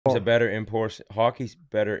It's a better in person. Hockey's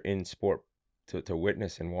better in sport to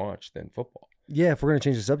witness and watch than football. Yeah, if we're gonna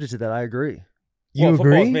change the subject to that, I agree. You Well,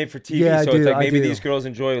 agree? football's made for TV, Yeah, I so it's do, like I maybe do. these girls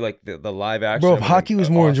enjoy like the live action. Bro, if of it, hockey was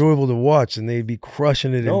more awesome. enjoyable to watch, then they'd be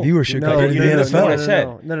crushing it No, in viewership No, compared to you the didn't listen to what I NFL.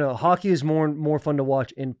 said. No. Hockey is more fun to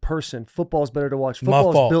watch in person. Football's better to watch. My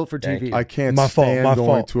Football's fault. built for Thank TV. you. I can't My fault, stand my going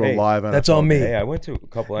fault. to a Hey, live NFL that's on me. game. Hey, I went to a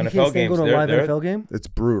couple You NFL can't stand games. going to a live They're- NFL game. It's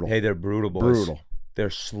brutal. Hey, they're brutal, boys. Brutal. They're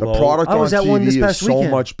The slow. product I was on at one this TV is past so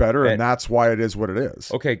weekend. much better, and And- that's why it is what it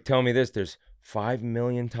is. Okay, tell me this. There's 5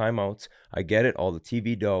 million timeouts. I get it. All the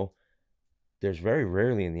TV dough. There's very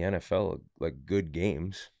rarely in the NFL like good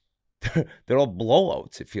games. They're all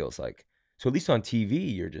blowouts, it feels like. So at least on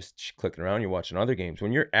TV, you're just clicking around, you're watching other games.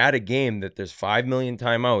 When you're at a game that there's 5 million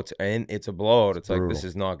timeouts and it's a blowout, it's like, brutal. this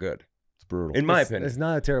is not good. It's brutal. In my opinion. It's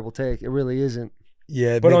not a terrible take. It really isn't.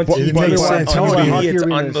 Yeah, But on it TV, makes on sense. tell TV, hockey it's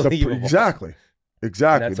arenas. unbelievable. Exactly. And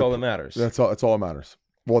that's The- all that matters. That's all that matters.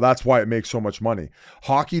 Well, that's why it makes so much money.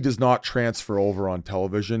 Hockey does not transfer over on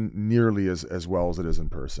television nearly as well as it is in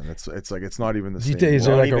person. It's like it's not even the same. Is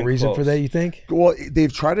there Not like a even reason for close. that, you think? Well,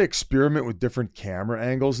 they've tried to experiment with different camera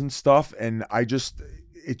angles and stuff, and it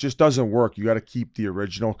just doesn't work. You got to keep the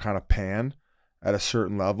original kind of pan at a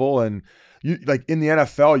certain level, and you like in the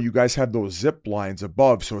NFL, you guys have those zip lines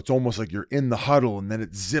above, so it's almost like you're in the huddle, and then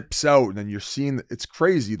it zips out, and then you're seeing. It's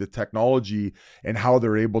crazy the technology and how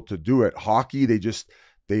they're able to do it. Hockey,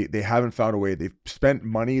 they haven't found a way. They've spent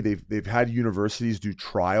money. They've had universities do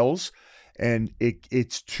trials, and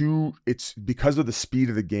it's because of the speed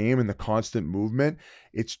of the game and the constant movement.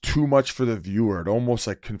 It's too much for the viewer. It almost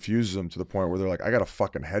like confuses them to the point where they're like, I got a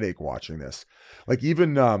fucking headache watching this. Like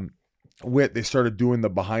even Whit, they started doing the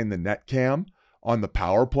behind the net cam on the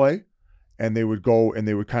power play, and they would go and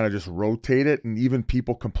they would kind of just rotate it, and even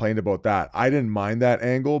people complained about that. I didn't mind that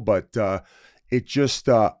angle, but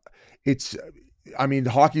I mean,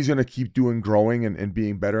 hockey's going to keep growing and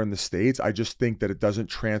being better in the States. I just think that it doesn't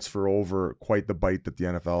transfer over quite the bite that the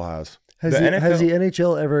NFL has. Has The the NFL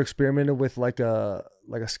NHL ever experimented with like a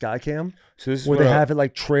sky cam So this is where what they have it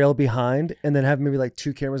like trail behind and then have maybe like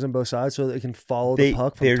 2 cameras on both sides so they can follow the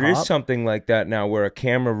puck from there top? is something like that now where a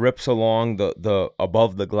camera rips along the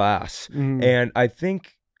above the glass. Mhm. And I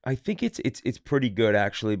think it's pretty good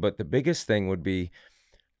actually, but the biggest thing would be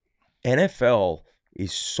NFL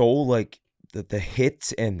is so like the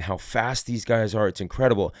hits and how fast these guys are, it's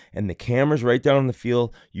incredible. And the cameras right down in the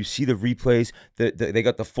field, you see the replays, they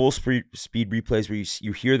got the full speed replays where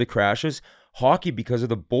you hear the crashes. Hockey, because of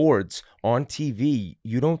the boards on TV,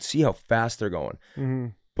 you don't see how fast they're going.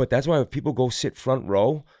 Mhm. But that's why if people go sit front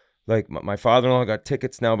row, like my father-in-law got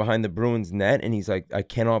tickets now behind the Bruins net, and he's like, I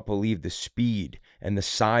cannot believe the speed and the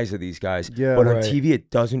size of these guys. Yeah, but on right. TV,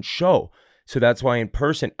 it doesn't show. So that's why in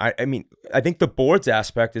person, I mean, I think the boards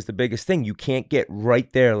aspect is the biggest thing. You can't get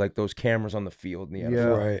right there like those cameras on the field in the NFL.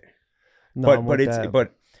 Yeah. Right. No, I'm with that.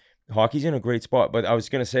 But hockey's in a great spot. But I was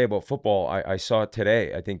gonna say about football, I saw it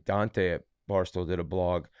today. I think Dante at Barstool did a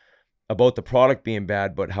blog about the product being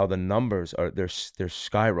bad, but how the numbers are they're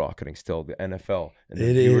skyrocketing still. The NFL and the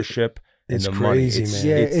It is. viewership and It's the money. crazy, man.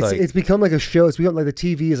 yeah, It's like it's become like a show. It's become like the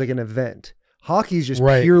TV is like an event. Hockey is just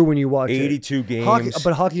Right. pure when you watch it. 82 games.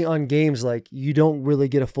 Hockey on games, like you don't really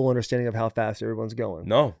get a full understanding of how fast everyone's going.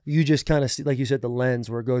 No, You just kind of see, like you said, the lens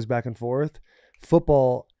where it goes back and forth.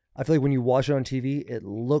 Football, I feel like when you watch it on TV, it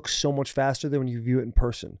looks so much faster than when you view it in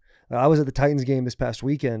person. I was at the Titans game this past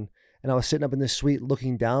weekend, and I was sitting up in this suite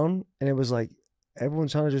looking down, and it was like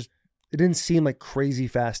everyone's trying to just. It didn't seem like crazy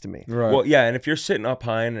fast to me. Right. well, yeah, and if you're sitting up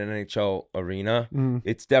high in an NHL arena,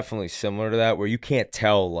 it's definitely similar to that, where you can't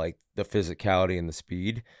tell like the physicality and the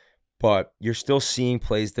speed, but you're still seeing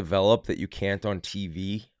plays develop that you can't on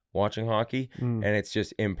TV watching hockey, and it's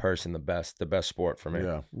just in person the best sport for me.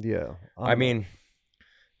 yeah. Yeah. I mean,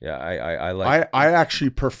 yeah, I like. I actually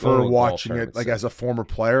prefer Total watching golf it like as a former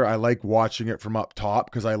player. I like watching it from up top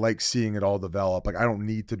because I like seeing it all develop. Like I don't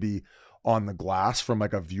need to be on the glass from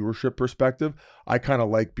like a viewership perspective. I kind of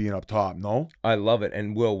like being up top. No, I love it.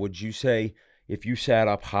 And Will, would you say if you sat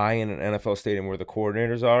up high in an NFL stadium where the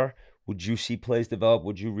coordinators are, would you see plays develop?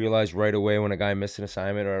 Would you realize right away when a guy missed an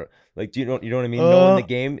assignment, or like, you know what I mean? Knowing the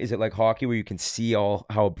game, is it like hockey where you can see all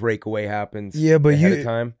how a breakaway happens? Yeah, but ahead of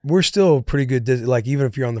time. we're still a pretty good like even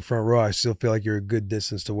if you're on the front row, I still feel like you're a good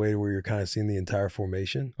distance away where you're kind of seeing the entire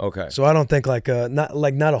formation. Okay. So I don't think not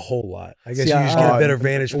a whole lot. I guess See, you just get a better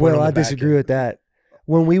vantage point. Well, on the I back disagree end. with that.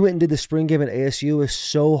 When we went and did the spring game at ASU, it was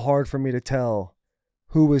so hard for me to tell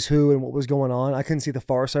who was who and what was going on. I couldn't see the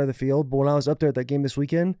far side of the field. But when I was up there at that game this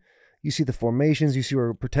weekend, You see the formations. You see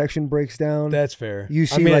where protection breaks down. That's fair. You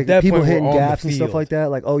see I mean, like at that people point, we're hitting on the gaps and stuff field. like that.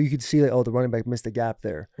 Like, oh, you could see like, oh, the running back missed a gap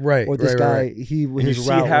there. Right. Or this right, guy, right. he And his you see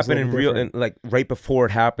route it was happen a in little real, different. like right before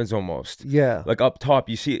it happens almost. Yeah. Like up top,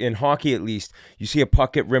 you see in hockey at least, you see a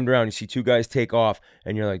puck get rimmed around, you see two guys take off,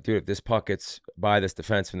 and you're like, dude, if this puck gets by this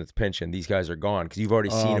defenseman that's pinching, these guys are gone because you've already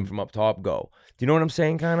seen him from up top go. Do you know what I'm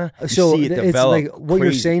saying, kind of? So see it it's develop like what you're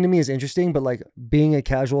crazy. saying to me is interesting, but like being a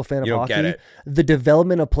casual fan of You don't hockey, get it. the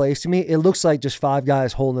development of plays to me, it looks like just 5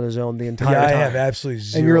 guys holding a zone the entire Yeah, I time. have absolutely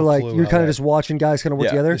zero And you're like, clue you're how kind of that- just watching guys kind of work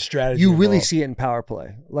Yeah, together. the strategy You really involved. see it in power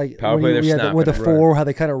play. Like Power when play, you, they're with a snapping it. 4, how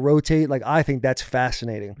they kind of rotate. Like I think that's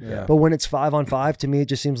fascinating. Yeah. But when it's 5-on-5, to me, it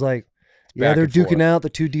just seems like, yeah, Back they're and forth. duking out. The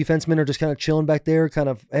 2 defensemen are just kind of chilling back there, kind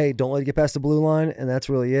of, hey, don't let it get past the blue line, and that's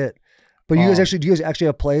really it. But do you guys actually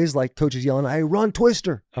have plays like coaches yelling, "Hey, run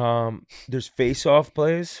twister"? There's face-off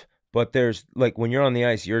plays, but there's like when you're on the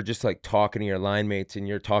ice, you're just like talking to your line mates and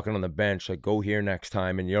you're talking on the bench, like go here next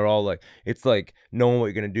time, and you're all like, it's like knowing what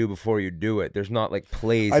you're gonna do before you do it. There's not like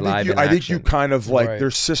plays live in I think you action. kind of like Right.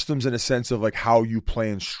 there's systems in a sense of like how you play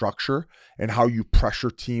in structure and how you pressure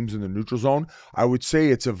teams in the neutral zone. I would say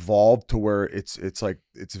it's evolved to where it's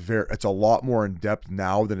a lot more in depth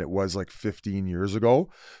now than it was like 15 years ago,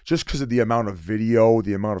 just because of the amount of video,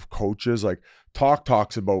 the amount of coaches. Like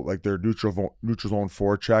talks about like their neutral zone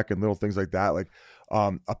forecheck and little things like that, like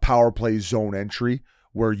a power play zone entry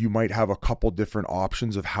where you might have a couple different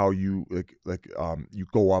options of how you you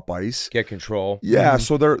go up ice. Get control. Yeah,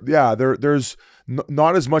 so there's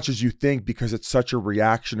not as much as you think because it's such a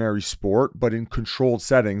reactionary sport, but in controlled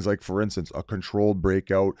settings, like for instance, a controlled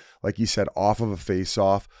breakout, like you said, off of a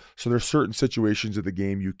face-off. So there's certain situations of the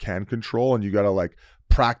game you can control, and you got to like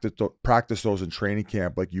practice those in training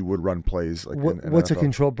camp, like you would run plays. Like What's a NFL.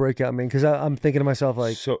 controlled breakout mean? Because I'm thinking to myself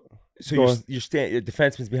like, So Go on. your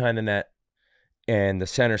defenseman's behind the net, and the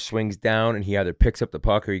center swings down, and he either picks up the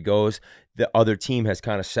puck or he goes. The other team has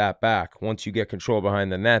kind of sat back. Once you get control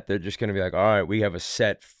behind the net, they're just going to be like, all right, we have a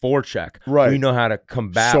set forecheck. Right. We know how to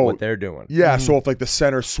combat So- what they're doing. Yeah, so if like the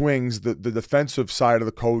center swings, the defensive side of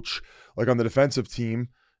the coach, like on the defensive team,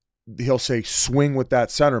 he'll say swing with that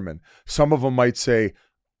centerman. Some of them might say,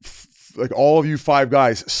 like all of you 5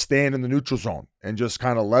 guys stand in the neutral zone and just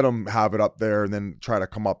kind of let them have it up there and then try to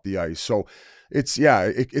come up the ice. So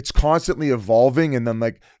it's constantly evolving, and then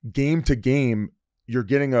like game to game, you're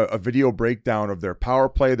getting a video breakdown of their power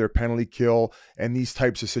play, their penalty kill, and these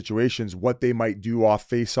types of situations, what they might do off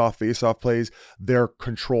face-off plays, their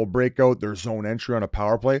control breakout, their zone entry on a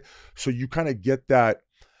power play. So you kind of get that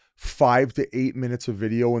 5 to 8 minutes of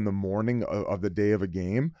video in the morning of the day of a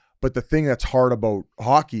game. But the thing that's hard about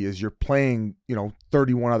hockey is you're playing,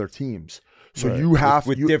 31 other teams. So Right. you have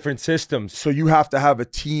with you, different systems. so you have to have a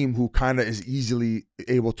team who kind of is easily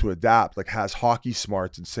able to adapt, like has hockey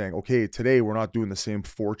smarts and saying, okay, today we're not doing the same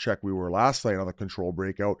forecheck we were last night on the control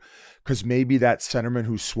breakout, because maybe that centerman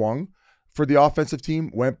who swung for the offensive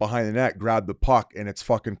team went behind the net, grabbed the puck, and it's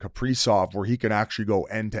fucking Kaprizov where he can actually go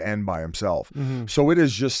end to end by himself. So it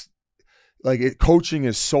is just like coaching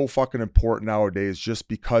is so fucking important nowadays just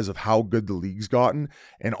because of how good the league's gotten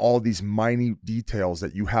and all these minute details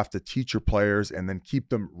that you have to teach your players and then keep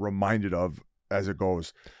them reminded of as it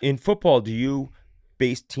goes. In football, do you,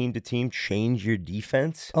 based team to team, change your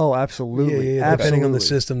defense? oh, absolutely, Yeah, depending on the absolutely.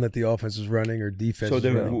 system that the offense is running or defense So is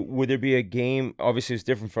there, running. would there be a game? Obviously, it's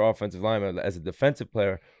different for offensive linemen. As a defensive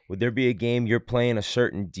player, would there be a game you're playing a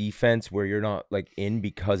certain defense where you're not like in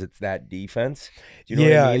because it's that defense? Do you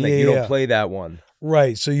know what I mean? Like you don't play that one.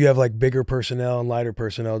 Right. So you have like bigger personnel and lighter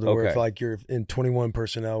personnel to where if Okay. like you're in 21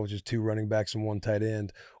 personnel, which is 2 running backs and 1 tight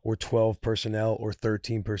end, or 12 personnel or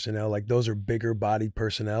 13 personnel, like those are bigger bodied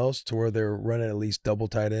personnels to where they're running at least double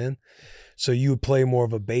tight end. So you would play more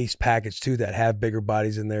of a base package too that have bigger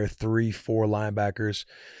bodies in there, 3, 4 linebackers.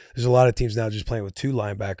 There's a lot of teams now just playing with 2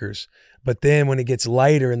 linebackers. But then when it gets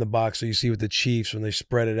lighter in the box, so you see with the Chiefs, when they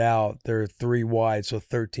spread it out, they're 3 wide, so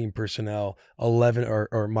 13 personnel, 11,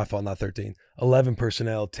 or my fault, not 13, 11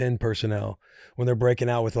 personnel, 10 personnel. When they're breaking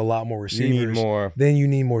out with a lot more You receivers, need more. then you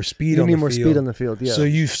need more speed You on need the more field. speed on the field. Yeah. So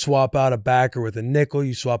you swap out a backer with a nickel,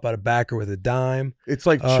 you swap out a backer with a dime. It's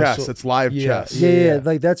like chess. So- It's live yeah. chess. yeah.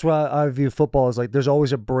 Like that's why I view football as like there's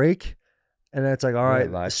always a break, and it's like, all Yeah,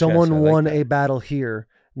 right, live chess, someone I like won that. a battle here.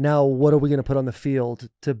 Now, what are we going to put on the field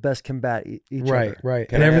to best combat each Right, other? right.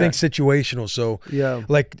 Can And I- everything's situational. So Yeah.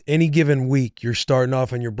 like any given week, you're starting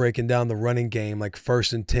off and you're breaking down the running game, like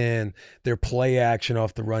 1st and 10, their play action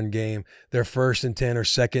off the run game, their 1st and 10 or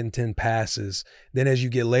 2nd and 10 passes. Then as you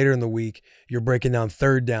get later in the week, you're breaking down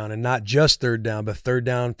 3rd down, and not just 3rd down, but 3rd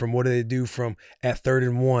down from what do they do from at 3rd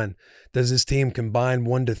and 1? Does this team combine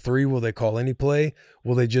 1 to 3? Will they call any play?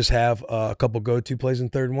 Will they just have a couple go-to plays in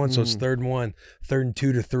 3rd and 1? So it's 3rd and 1, 3rd and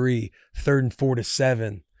 2 to 3, 3rd and 4 to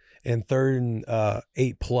 7, and 3rd and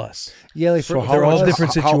 8 plus. Yeah, like So they're all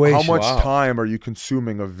different situations. How much Wow. time are you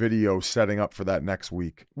consuming of video setting up for that next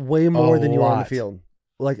week? way more than you are on the lot. field.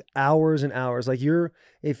 Like hours and hours. Like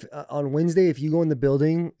if on Wednesday, if you go in the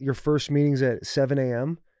building, your first meeting's at 7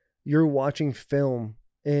 a.m., you're watching film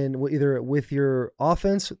and either with your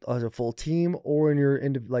offense as a full team or in your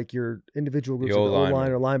your individual groups of O-line,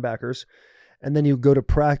 O-line or linebackers. And then you go to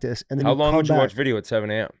practice. And then How you long come would you back watch video at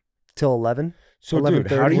 7 a.m.? till 11. So, dude,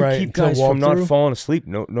 how do you Right, keep until guys from not walkthrough? falling asleep?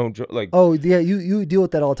 No, like Oh yeah, you deal with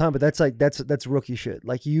that all the time, but that's rookie shit.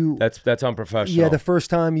 Like that's unprofessional. yeah, the first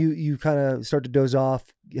time you kind of start to doze off.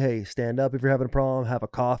 Hey, stand up if you're having a problem, have a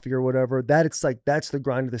coffee or whatever. That's the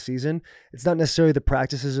grind of the season. It's not necessarily the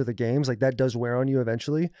practices or the games. Like that does wear on you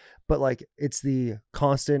eventually, but like it's the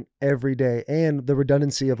constant every day and the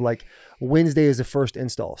redundancy of like Wednesday is the first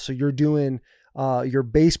install. So you're doing your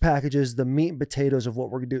base packages, the meat and potatoes of what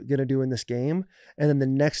we're going to do in this game. And then the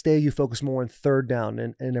next day you focus more on 3rd down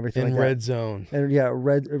and everything In like red that. zone. And yeah,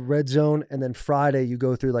 red zone. And then Friday you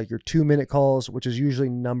go through like your 2-minute calls, which is usually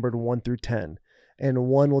numbered 1 through 10. And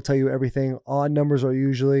 1 will tell you everything. Odd numbers are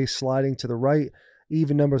usually sliding to the right.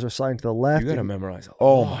 Even numbers are sliding to the left. You got to memorize a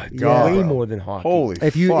Oh lot. my Yeah. God, Way bro. more than hockey. Holy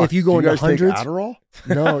If you- fuck. if you go Do into guys take hundreds- Adderall?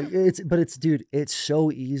 No, dude, it's so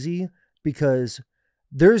easy because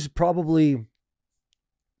there's probably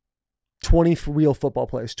 20 real football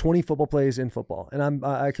plays, 20 football plays in football. And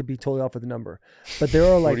I could be totally off with the number, but there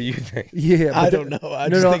are like, What do you think? yeah, but I there- don't know. I no,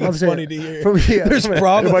 just no, think I'm it's saying- funny to hear. There's There's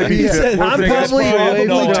probably It might be Yeah. fit- I'm There's probably probably way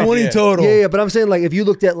no 20 idea. total. Yeah, but I'm saying like if you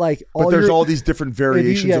looked at like But all there's your, all these different if you-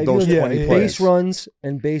 variations yeah, of if those you look 20 at plays. base runs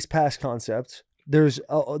and base pass concepts, there's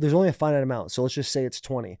only a finite amount. So let's just say it's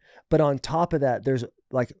 20. But on top of that, there's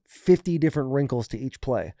like 50 different wrinkles to each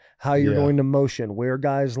play. How you're Yeah. going to motion, where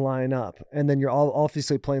guys line up. And then you're all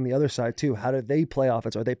obviously playing the other side too. How do they play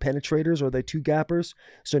offense? Are they penetrators or are they 2-gappers?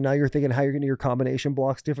 So now you're thinking how you're going to do your combination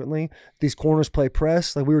blocks differently. These corners play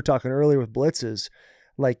press. Like we were talking earlier with blitzes.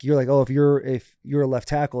 Like you're like, oh, if you're a left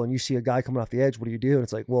tackle and you see a guy coming off the edge, what do you do? And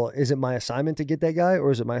it's like, well, is it my assignment to get that guy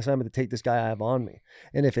or is it my assignment to take this guy I have on me?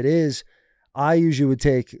 And if it is, I usually would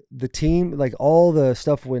take the team, like all the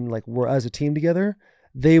stuff when like we're as a team together,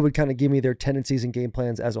 they would kind of give me their tendencies and game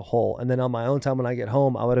plans as a whole. And then on my own time when I get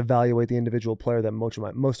home, I would evaluate the individual player that most of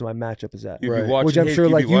my matchup is at. You'd be Right. watching Which I'm his- sure you'd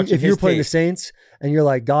be like you, watching if you're his playing the tape. Saints and you're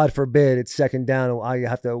like, God forbid it's 2nd down and I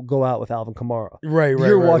have to go out with Alvin Kamara. Right,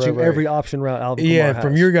 You're watching every option route Alvin Kamara Yeah, has.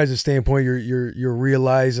 from your guys' standpoint, you're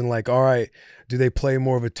realizing like, all right, do they play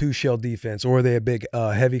more of a 2-shell defense or are they a big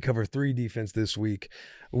heavy cover 3 defense this week?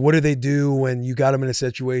 What do they do when you got them in a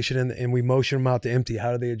situation and we motion them out to empty?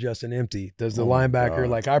 How do they adjust an empty? Does the linebacker,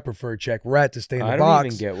 like I prefer check rat to stay in the I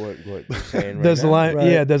box? don't even get what you're saying right Does the now. line? Right.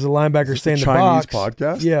 Yeah, does the linebacker stay in the Chinese box?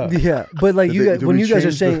 podcast? Yeah, Yeah, but like Did you they- guys, did when we you guys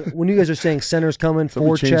are change the- saying when you guys are saying centers coming So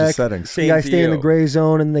we change the forecheck, settings. the Same guys stay in the deal. gray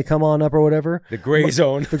zone and they come on up or whatever. The gray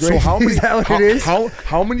zone. The So gray, how many? is that what it is?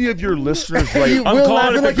 How many of your listeners You like? Will calling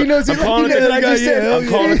laughing it like the- he knows I'm it. Like calling he it knows the- what I just said. I'm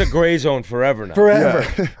calling it the gray zone forever now. Forever.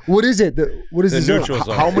 Yeah. What is it? What is The the zone? neutral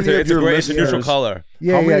zone. How many It's of your it's a neutral listeners- color.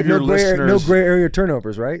 Yeah, How many yeah. of your no listeners- gray area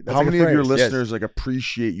turnovers, right? That's How like a many of your phrase. listeners like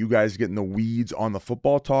appreciate you guys getting the weeds on the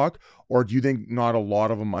football talk, or do you think not a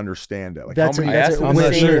lot of them understand it? Like That's how many? I asked them I'm Wayne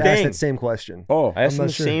not sure. asked thing. that same question. Oh, I asked them not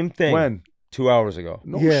the sure. same thing when? 2 hours ago.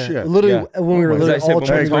 No yeah, shit. literally Yeah. when we were Oh my literally God. all I said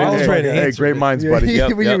trying when we to talked- trying to Hey, answer great it. minds, Yeah, buddy. yeah,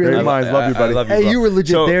 we Yeah, were- Great minds, love you, buddy. I love you, Hey, bro. you were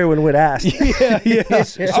legit So- there when Whit asked. yeah.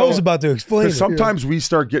 I was about to explain. Because It. sometimes we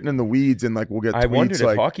start getting in the weeds and like we'll get I wondered tweets if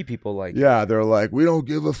like, hockey people like yeah, they're like, we don't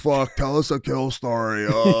give a fuck. Tell us a kill story.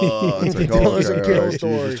 Oh, it's like, Tell us a okay, kill all right,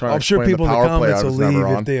 story. Jesus, trying to I'm sure explain people in the power play comments I will was never leave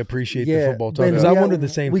on. if they appreciate Yeah, the football talk. but Because I we wondered the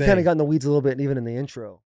same We thing. kind of got in the weeds a little bit, even in the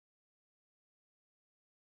intro.